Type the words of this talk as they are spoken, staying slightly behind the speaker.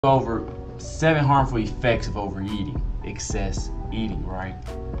over 7 harmful effects of overeating, excess eating, right?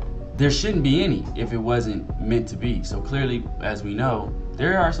 There shouldn't be any if it wasn't meant to be. So clearly, as we know,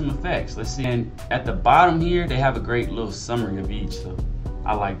 there are some effects. Let's see. And at the bottom here, they have a great little summary of each. So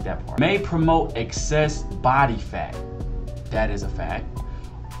I like that part. May promote excess body fat. That is a fact.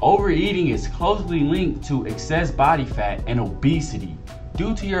 Overeating is closely linked to excess body fat and obesity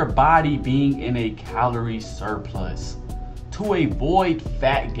due to your body being in a calorie surplus. To avoid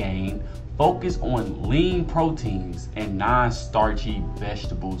fat gain, focus on lean proteins and non-starchy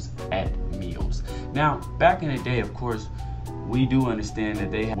vegetables at meals. Now, back in the day, of course, we do understand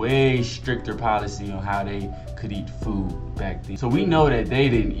that they had way stricter policy on how they could eat food back then. So we know that they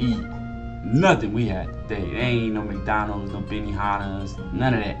didn't eat nothing we had today. They ain't no McDonald's, no Benihanas,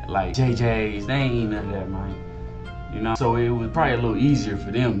 none of that. Like JJ's, they ain't none of that, man. You know, so it was probably a little easier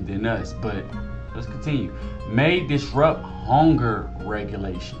for them than us, but let's continue. May disrupt hunger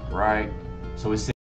regulation, right? So it says